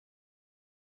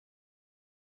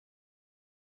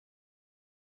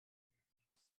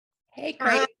Hey,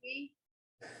 Hi. crazy.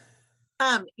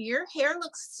 Your hair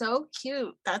looks so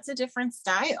cute. That's a different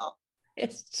style.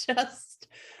 It's just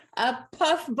a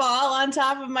puff ball on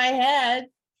top of my head.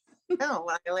 Oh,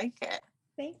 well, I like it.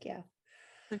 Thank you.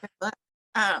 It's a good look.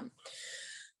 Um,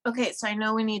 okay, so I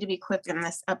know we need to be quick in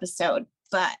this episode,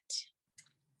 but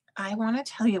I want to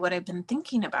tell you what I've been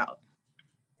thinking about.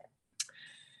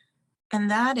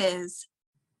 And that is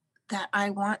that I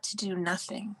want to do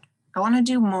nothing. I want to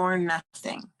do more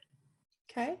nothing.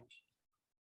 Okay.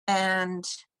 And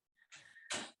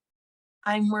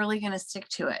I'm really going to stick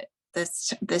to it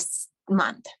this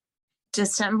month.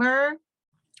 December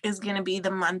is going to be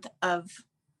the month of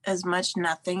as much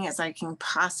nothing as I can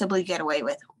possibly get away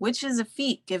with, which is a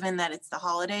feat given that it's the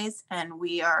holidays and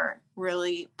we are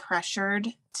really pressured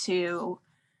to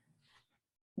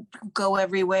go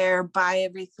everywhere, buy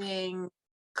everything,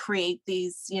 create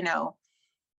these,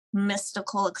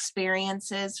 mystical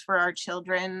experiences for our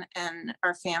children and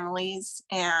our families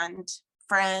and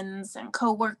friends and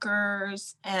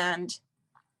coworkers. And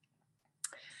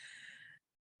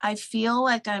I feel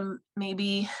like I'm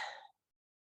maybe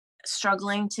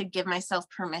struggling to give myself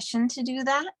permission to do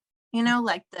that.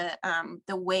 Like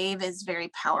the wave is very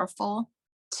powerful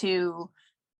to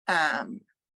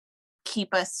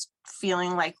keep us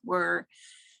feeling like we're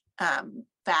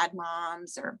bad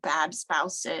moms or bad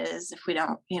spouses if we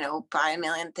don't buy a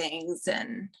million things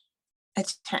and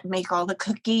make all the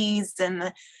cookies.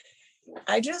 And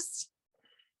I'm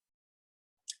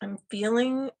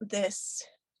feeling this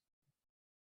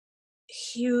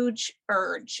huge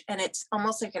urge, and it's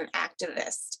almost like an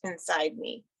activist inside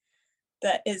me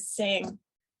that is saying,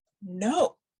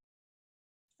 no,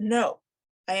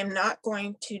 I am not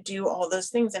going to do all those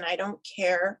things, and I don't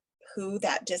care who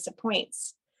that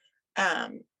disappoints.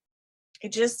 I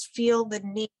just feel the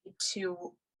need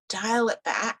to dial it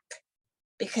back,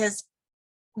 because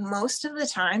most of the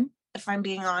time, if I'm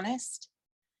being honest,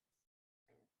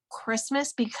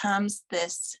 Christmas becomes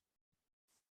this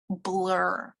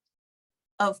blur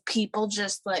of people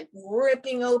just like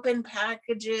ripping open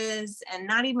packages and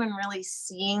not even really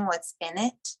seeing what's in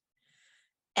it.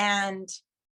 And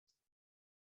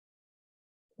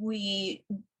we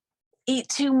eat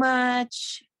too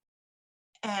much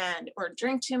or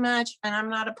drink too much. And I'm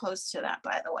not opposed to that,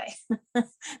 by the way.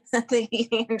 The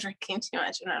eating and drinking too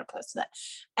much, I'm not opposed to that.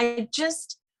 I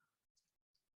just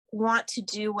want to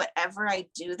do whatever I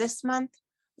do this month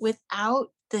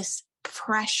without this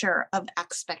pressure of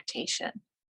expectation.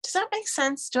 Does that make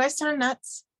sense? Do I sound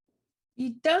nuts?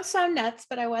 You don't sound nuts,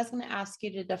 but I was going to ask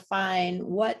you to define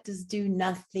what does do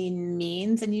nothing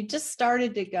means. And you just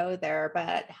started to go there,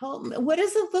 but what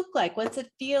does it look like? What's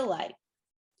it feel like?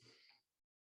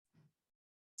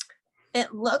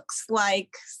 It looks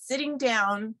like sitting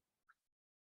down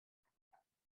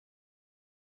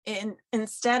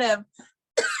instead of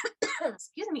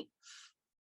excuse me,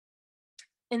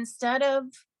 instead of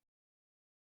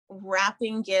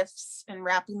wrapping gifts and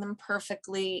wrapping them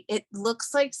perfectly, it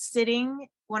looks like sitting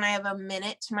when I have a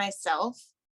minute to myself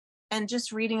and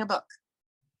just reading a book.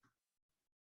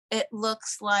 It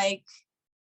looks like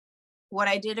what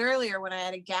I did earlier when I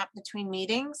had a gap between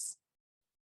meetings.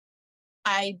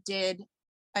 I did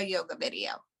a yoga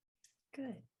video.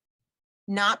 Good.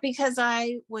 Not because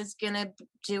I was going to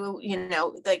do,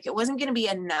 like it wasn't going to be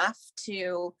enough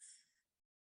to,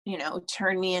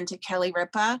 turn me into Kelly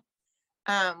Ripa,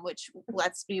 which,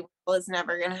 let's be real, is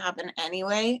never going to happen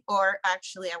anyway. Or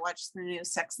actually, I watched the new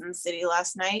Sex and the City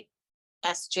last night,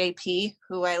 SJP,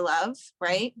 who I love,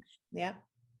 right? Yeah.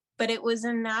 But it was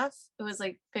enough. It was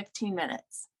like 15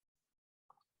 minutes.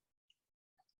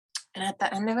 And at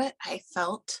the end of it, I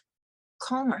felt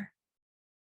calmer.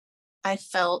 I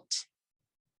felt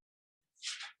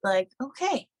like,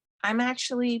 okay, I'm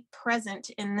actually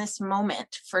present in this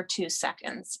moment for 2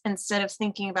 seconds instead of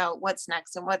thinking about what's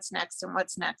next and what's next and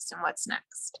what's next and what's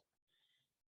next.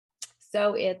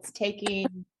 So it's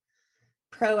taking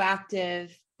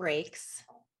proactive breaks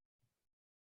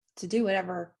to do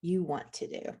whatever you want to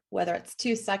do, whether it's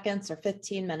 2 seconds or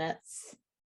 15 minutes.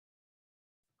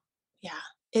 Yeah,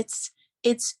 it's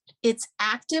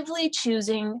actively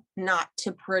choosing not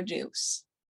to produce.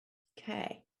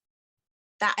 Okay.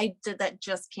 That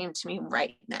just came to me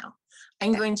right now.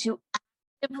 I'm going to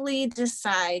actively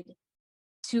decide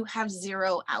to have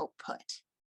zero output.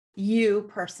 You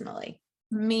personally.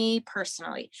 Me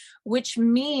personally, which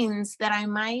means that I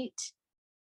might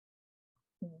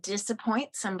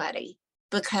disappoint somebody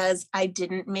because I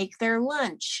didn't make their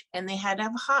lunch and they had to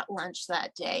have hot lunch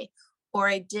that day, or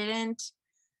I didn't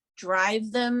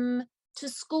drive them to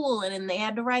school and they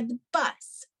had to ride the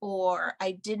bus, or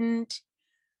I didn't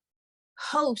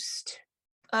host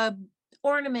a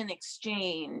ornament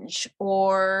exchange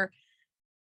or,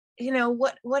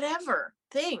 whatever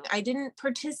thing. I didn't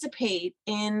participate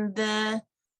in the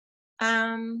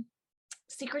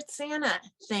Secret Santa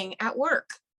thing at work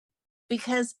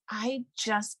because I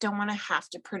just don't want to have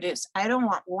to produce. I don't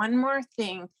want one more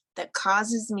thing that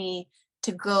causes me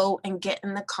to go and get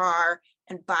in the car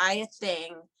and buy a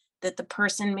thing that the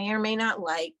person may or may not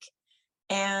like.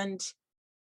 And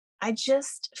I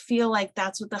just feel like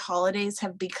that's what the holidays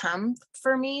have become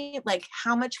for me. Like,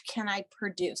 how much can I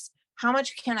produce? How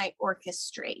much can I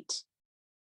orchestrate?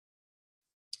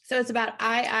 So it's about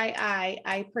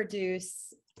I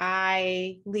produce,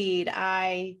 I lead,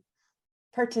 I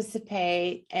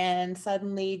participate, and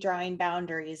suddenly drawing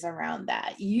boundaries around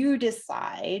that. You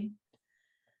decide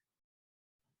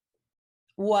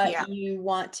what Yeah. you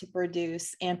want to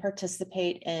produce and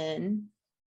participate in.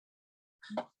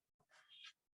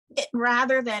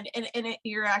 Rather than,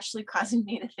 you're actually causing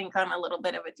me to think on a little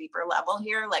bit of a deeper level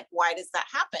here. Like, why does that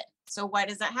happen? So why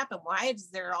does that happen? Why is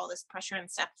there all this pressure and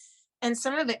stuff? And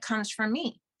some of it comes from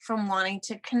me, from wanting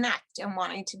to connect and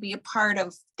wanting to be a part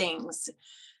of things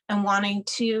and wanting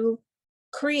to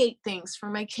create things for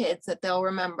my kids that they'll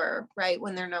remember, right,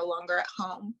 when they're no longer at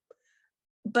home.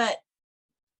 But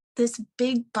this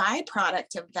big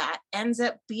byproduct of that ends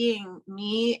up being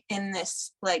me in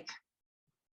this like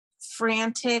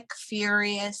frantic,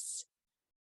 furious,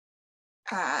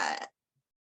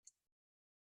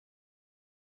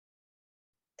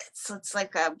 it's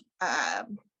like a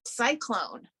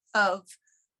cyclone of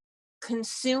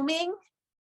consuming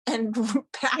and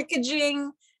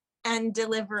packaging and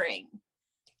delivering.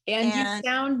 And you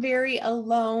sound very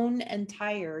alone and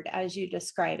tired as you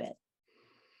describe it.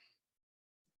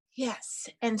 Yes.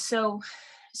 And so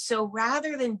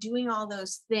rather than doing all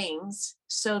those things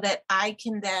so that I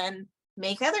can then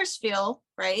make others feel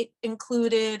right,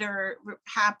 included or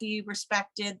happy,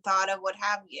 respected, thought of, what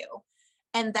have you.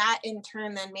 And that in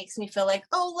turn then makes me feel like,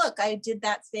 oh, look, I did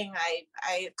that thing.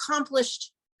 I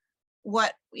accomplished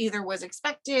what either was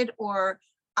expected, or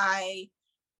I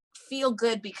feel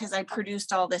good because I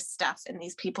produced all this stuff and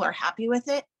these people are happy with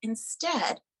it.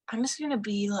 Instead, I'm just going to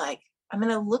be like, I'm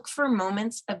going to look for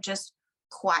moments of just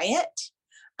quiet.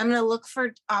 I'm going to look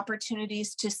for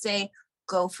opportunities to say,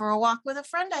 go for a walk with a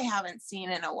friend I haven't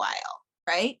seen in a while,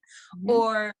 right?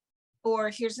 Mm-hmm.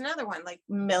 Or here's another one, like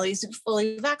Millie's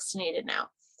fully vaccinated now.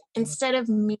 Instead of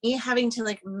me having to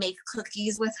like make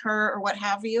cookies with her or what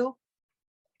have you,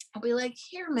 I'll be like,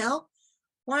 here, Mill,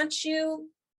 why don't you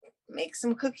make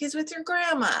some cookies with your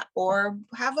grandma or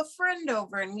have a friend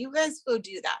over and you guys go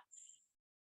do that.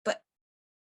 But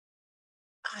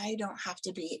I don't have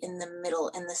to be in the middle,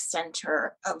 in the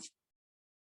center of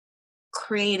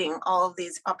creating all of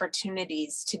these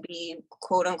opportunities to be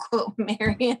quote unquote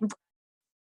merry and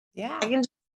yeah. I can just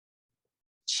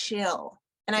chill.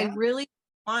 And I really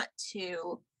want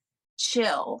to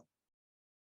chill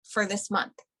for this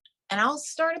month. And I'll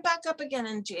start it back up again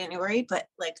in January, but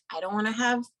like I don't want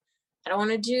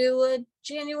to do a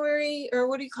January, or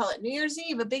what do you call it, New Year's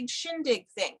Eve, a big shindig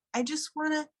thing. I just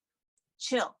want to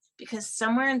chill because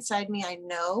somewhere inside me, I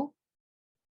know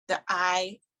that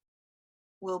I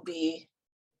will be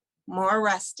more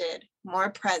rested, more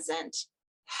present,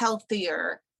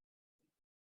 healthier,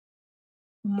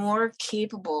 more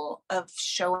capable of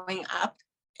showing up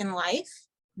in life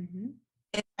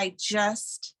if I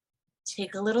just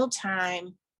take a little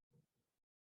time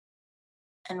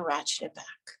and ratchet it back.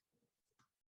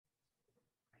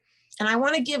 And I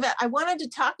wanted to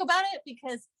talk about it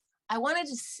because I wanted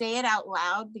to say it out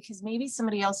loud because maybe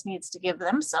somebody else needs to give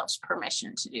themselves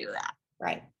permission to do that.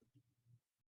 Right.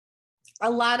 A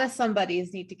lot of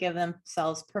somebodies need to give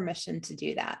themselves permission to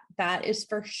do that. That is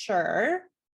for sure.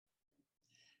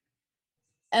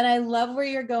 And I love where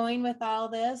you're going with all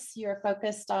this. You're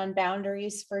focused on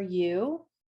boundaries for you.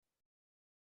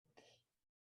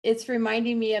 It's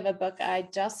reminding me of a book I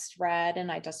just read and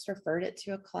I just referred it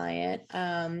to a client.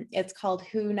 It's called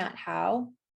Who Not How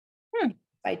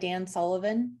by Dan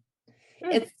Sullivan.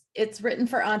 It's written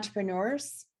for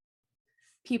entrepreneurs,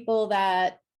 people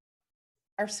that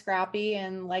are scrappy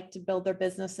and like to build their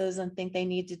businesses and think they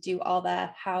need to do all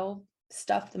that how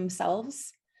stuff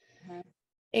themselves.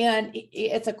 And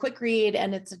it's a quick read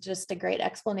and it's just a great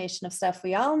explanation of stuff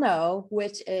we all know,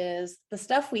 which is the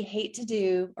stuff we hate to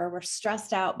do or we're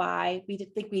stressed out by, we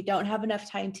think we don't have enough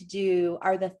time to do,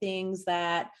 are the things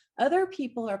that other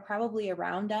people are probably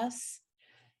around us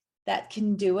that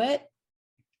can do it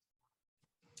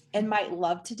and might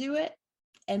love to do it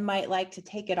and might like to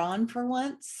take it on for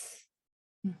once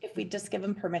if we just give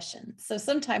them permission. So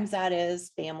sometimes that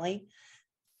is family,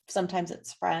 sometimes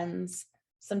it's friends,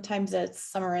 Sometimes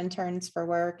it's summer interns for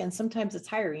work, and sometimes it's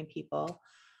hiring people.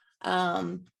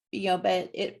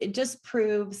 But it just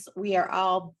proves we are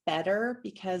all better,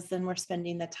 because then we're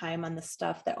spending the time on the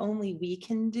stuff that only we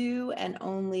can do and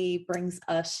only brings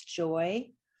us joy.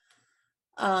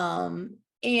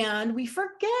 And we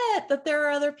forget that there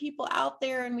are other people out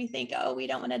there, and we think, oh, we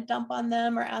don't want to dump on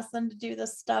them or ask them to do the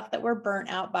stuff that we're burnt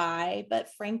out by.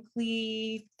 But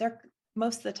frankly, they're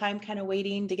most of the time kind of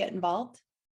waiting to get involved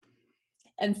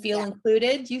and feel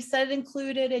included. You said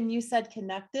included and you said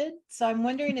connected. So I'm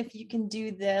wondering if you can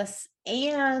do this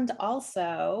and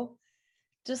also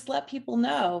just let people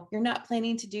know you're not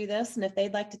planning to do this. And if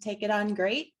they'd like to take it on,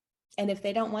 great. And if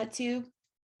they don't want to,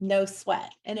 no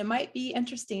sweat. And it might be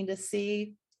interesting to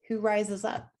see who rises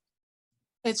up.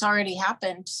 It's already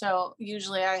happened. So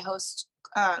usually I host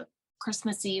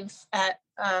Christmas Eve at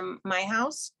my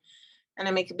house, and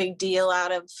I make a big deal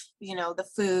out of, the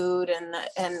food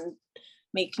and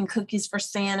making cookies for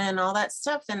Santa and all that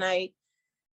stuff. And I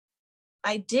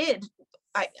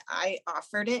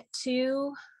offered it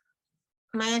to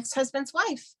my ex-husband's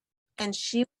wife, and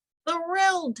she was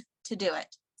thrilled to do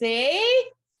it. See?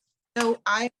 So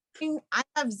I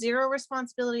have zero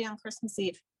responsibility on Christmas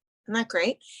Eve. Isn't that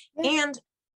great? Yeah. And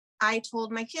I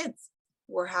told my kids,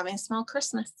 we're having a small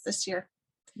Christmas this year.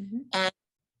 Mm-hmm. And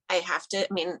I have to,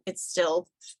 it's still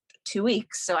 2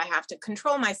 weeks, so I have to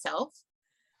control myself.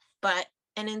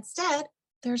 And instead,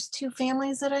 there's 2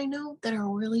 families that I know that are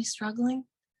really struggling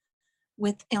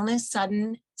with illness,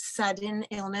 sudden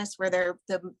illness, where they're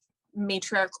the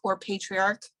matriarch or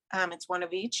patriarch, it's one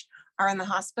of each, are in the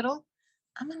hospital.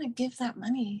 I'm going to give that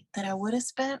money that I would have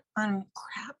spent on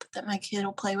crap that my kid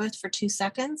will play with for 2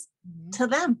 seconds to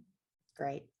them.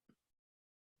 Great.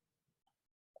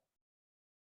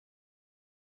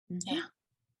 Yeah.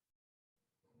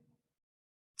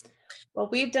 Well,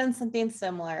 we've done something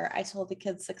similar. I told the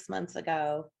kids 6 months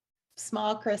ago,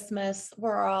 small Christmas,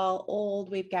 we're all old,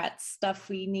 we've got stuff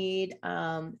we need.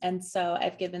 And so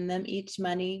I've given them each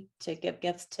money to give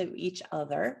gifts to each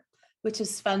other, which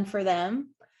is fun for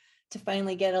them to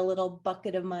finally get a little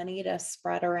bucket of money to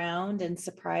spread around and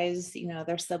surprise,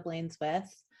 their siblings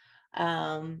with.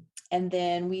 And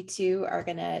then we too are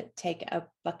going to take a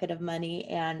bucket of money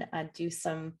and do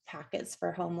some packets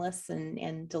for homeless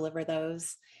and deliver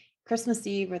those Christmas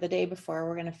Eve or the day before.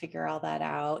 We're going to figure all that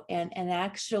out and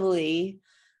actually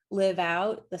live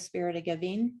out the spirit of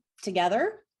giving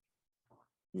together.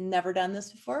 Never done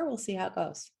this before. We'll see how it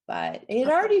goes, but it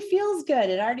already feels good.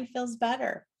 It already feels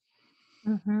better.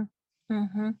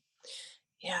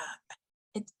 Yeah.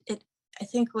 I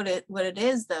think what it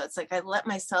is though, it's like I let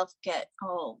myself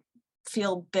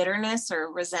feel bitterness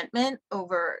or resentment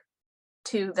over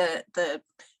to the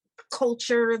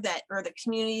culture or the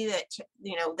community that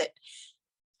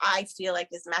I feel like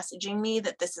is messaging me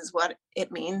that this is what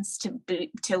it means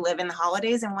to live in the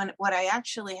holidays. And what I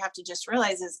actually have to just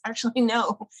realize is actually,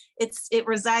 no, it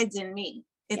resides in me.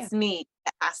 It's me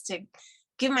that has to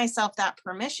give myself that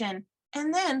permission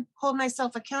and then hold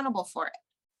myself accountable for it.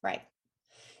 Right.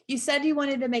 You said you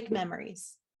wanted to make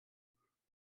memories.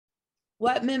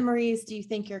 What memories do you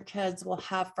think your kids will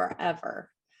have forever?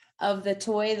 Of the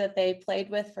toy that they played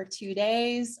with for 2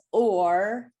 days,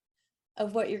 or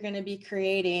of what you're going to be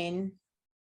creating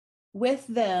with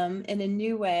them in a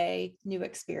new way, new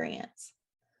experience?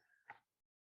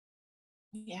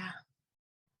 Yeah.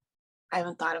 I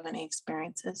haven't thought of any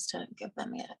experiences to give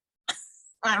them yet.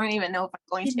 I don't even know if I'm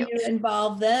going Can to. you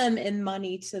involve them in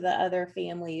money to the other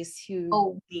families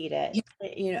who need it?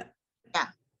 Yeah.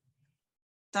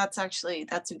 That's a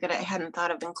good, I hadn't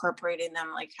thought of incorporating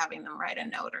them, like having them write a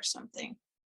note or something.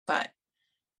 But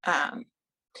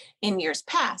in years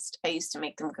past, I used to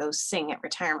make them go sing at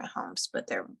retirement homes, but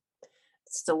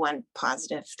it's the one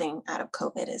positive thing out of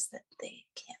COVID is that they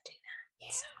can't do that.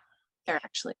 Yeah. So they're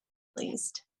actually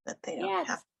pleased that they don't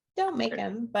have. Don't make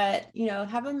them, but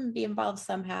have them be involved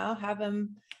somehow. Have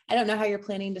them, I don't know how you're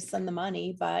planning to send the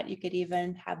money, but you could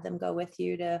even have them go with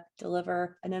you to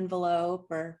deliver an envelope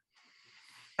or.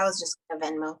 I was just gonna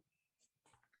Venmo.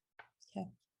 Okay.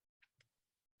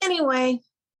 Anyway,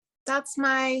 that's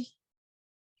my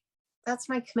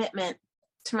commitment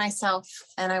to myself,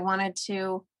 and I wanted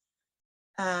to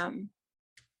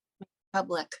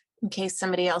public in case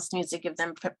somebody else needs to give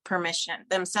them permission.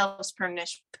 I can't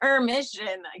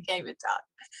even talk,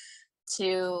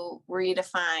 to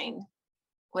redefine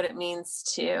what it means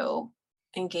to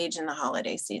engage in the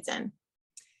holiday season.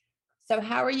 So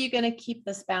how are you going to keep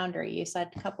this boundary? You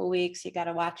said a couple weeks, you got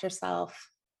to watch yourself.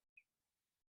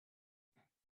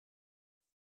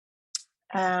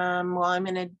 Well, I'm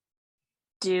going to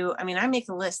I make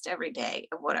a list every day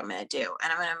of what I'm going to do,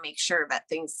 and I'm going to make sure that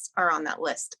things are on that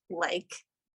list, like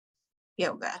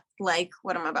yoga, like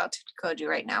what I'm about to go do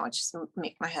right now, which is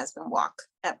make my husband walk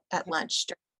at lunch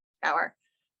during the hour.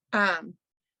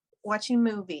 Watching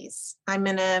movies. I'm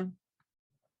gonna,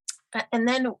 and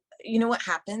then you know what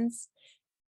happens?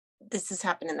 This has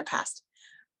happened in the past.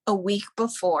 A week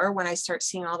before, when I start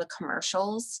seeing all the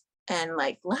commercials and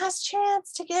like last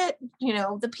chance to get,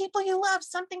 the people you love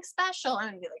something special, I'm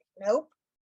gonna be like, nope,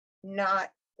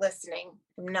 not listening.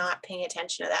 I'm not paying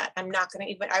attention to that. I'm not gonna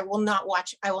even, I will not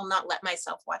let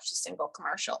myself watch a single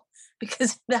commercial,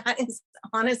 because that is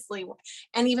honestly,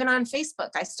 and even on Facebook,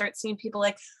 I start seeing people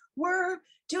like, we're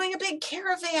doing a big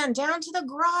caravan down to the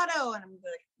grotto. And I'm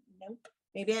like, nope,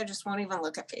 maybe I just won't even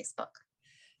look at Facebook.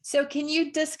 So can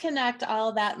you disconnect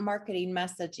all that marketing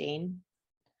messaging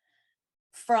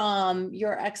from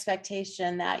your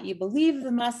expectation that you believe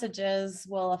the messages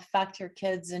will affect your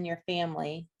kids and your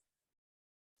family?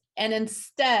 And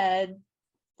instead,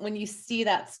 when you see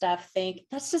that stuff, think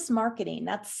that's just marketing,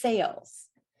 that's sales.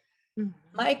 Mhm.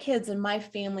 My kids and my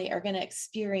family are going to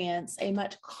experience a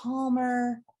much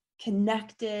calmer,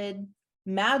 connected,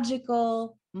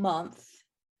 magical month,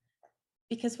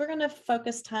 because we're going to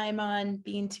focus time on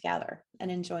being together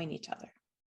and enjoying each other.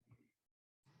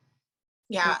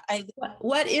 Yeah.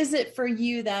 What is it for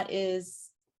you that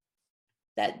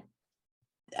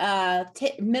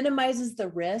minimizes the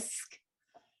risk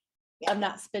of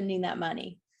not spending that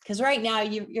money? Because right now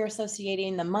you're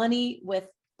associating the money with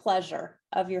pleasure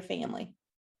of your family.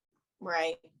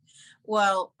 Right.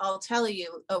 Well, I'll tell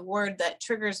you a word that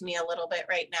triggers me a little bit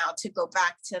right now to go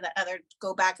back in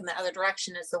the other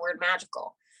direction is the word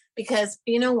magical. Because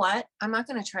you know what? I'm not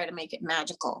going to try to make it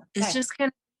magical. It's just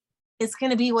it's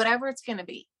going to be whatever it's going to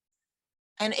be.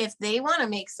 And if they want to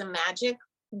make some magic,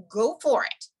 go for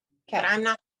it. Okay. But I'm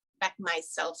not going to expect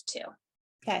myself to.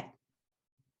 Okay.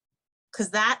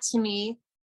 Because that to me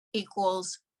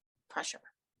equals pressure.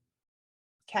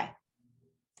 Okay.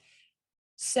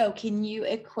 So can you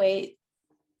equate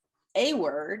a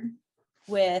word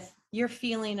with your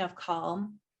feeling of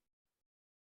calm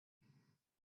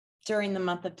during the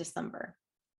month of December?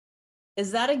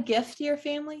 Is that a gift to your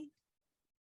family?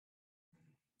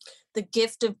 The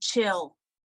gift of chill.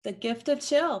 The gift of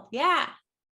chill. Yeah.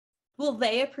 Will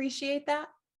they appreciate that?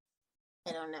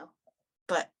 I don't know,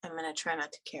 but I'm going to try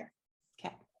not to care.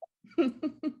 Okay.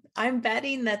 I'm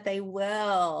betting that they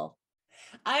will.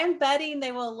 I'm betting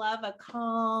they will love a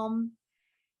calm,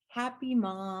 happy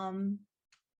mom.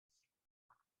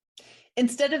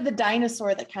 Instead of the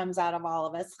dinosaur that comes out of all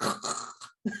of us.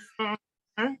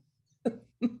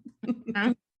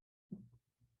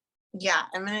 Yeah,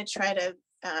 I'm going to try to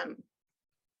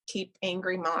keep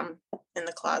angry mom in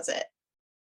the closet.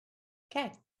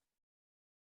 Okay.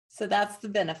 So that's the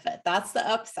benefit. That's the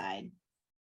upside.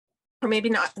 Or maybe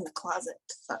not in the closet.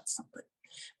 That's something.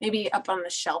 Maybe up on the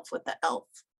shelf with the elf.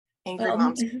 Angry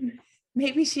mom's.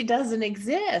 Maybe she doesn't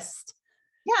exist.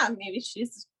 Yeah, maybe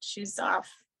she's off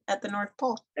at the North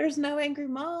Pole. There's no angry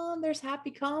mom. There's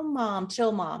happy, calm mom.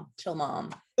 Chill mom. Chill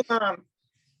mom. Chill mom.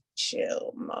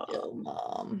 Chill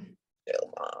mom.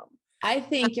 Chill mom. I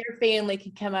think your family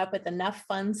can come up with enough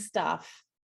fun stuff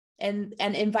and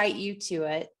invite you to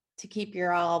it to keep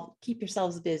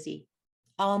yourselves busy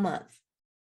all month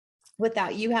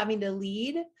without you having to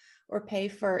lead or pay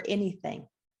for anything.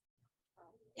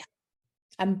 Yeah.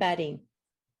 I'm betting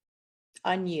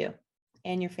on you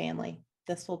and your family.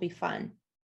 This will be fun.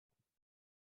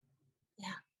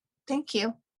 Yeah. Thank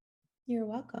you. You're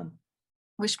welcome.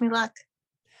 Wish me luck.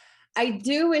 I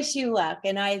do wish you luck,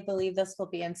 and I believe this will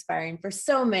be inspiring for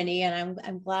so many, and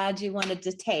I'm glad you wanted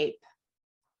to tape.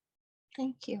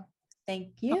 Thank you.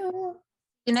 Thank you.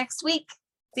 See you next week.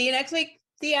 See you next week.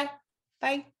 See ya.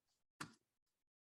 Bye.